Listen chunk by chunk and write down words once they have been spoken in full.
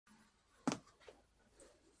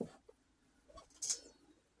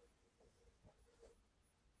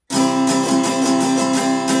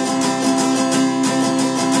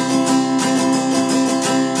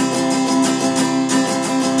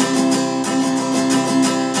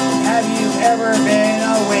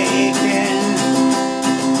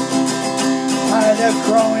the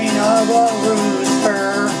crowing of a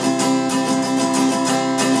rooster.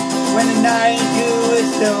 When the night dew is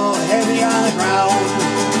still heavy on the ground,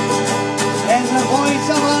 and the voice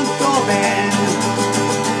of Uncle Ben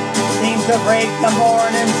seems to break the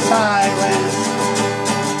morning silence,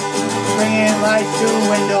 bringing light to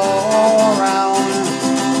window all around.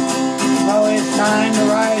 Oh, it's time to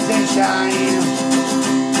rise and shine.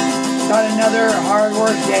 Got another hard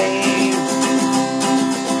work day.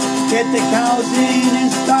 Get the cows in and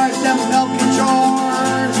start the milking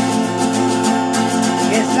chores.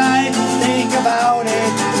 It's nice to think about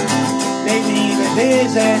it, maybe even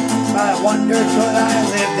visit, but I wonder could I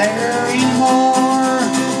live there anymore.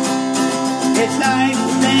 It's nice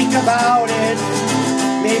to think about it,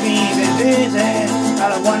 maybe even visit,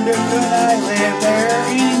 but I wonder could I live there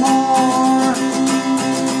anymore.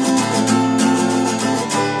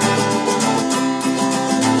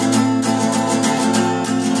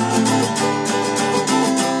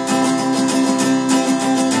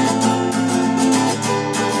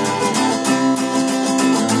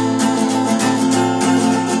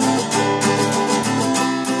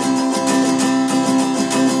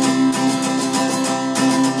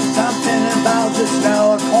 The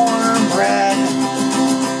smell of cornbread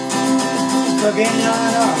cooking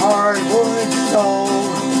on a hardwood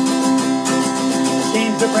stove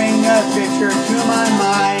seems to bring a picture to my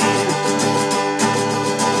mind.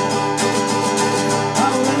 A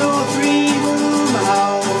little three-room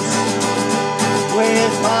house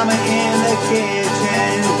with Mama in the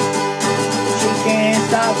kitchen. She can't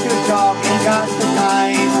stop to talk, ain't got the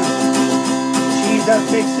time. She's a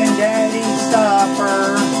fixin' Daddy's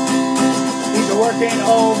supper. Working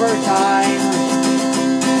overtime,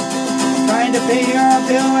 trying to pay our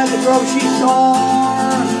bill at the grocery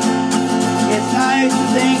store. It's nice to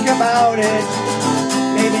think about it,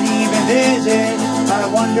 maybe even visit, but I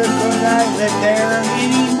wonder could I live there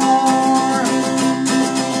anymore.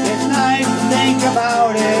 It's nice to think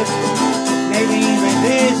about it, maybe even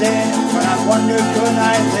visit, but I wonder could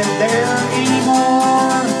I live there anymore.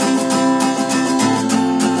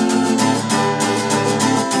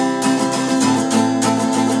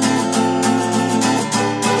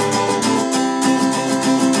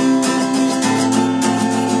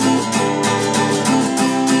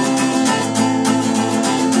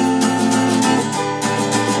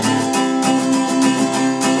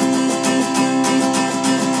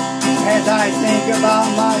 As I think about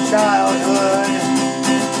my childhood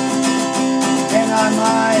and on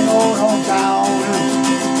my old hometown,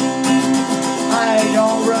 I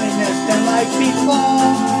don't really miss them like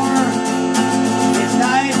before. It's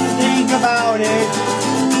nice to think about it,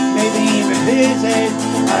 maybe even visit.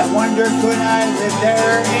 I wonder could I live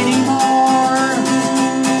there anymore.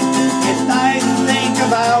 It's nice to think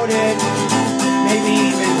about it, maybe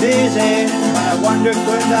even visit. I wonder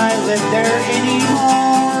could I live there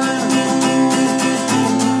anymore.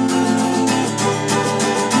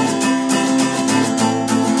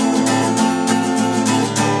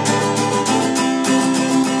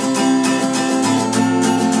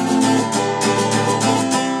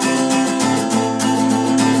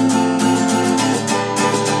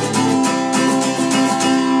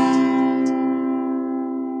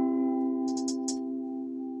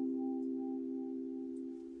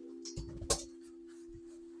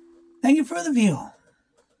 Thank you for the view.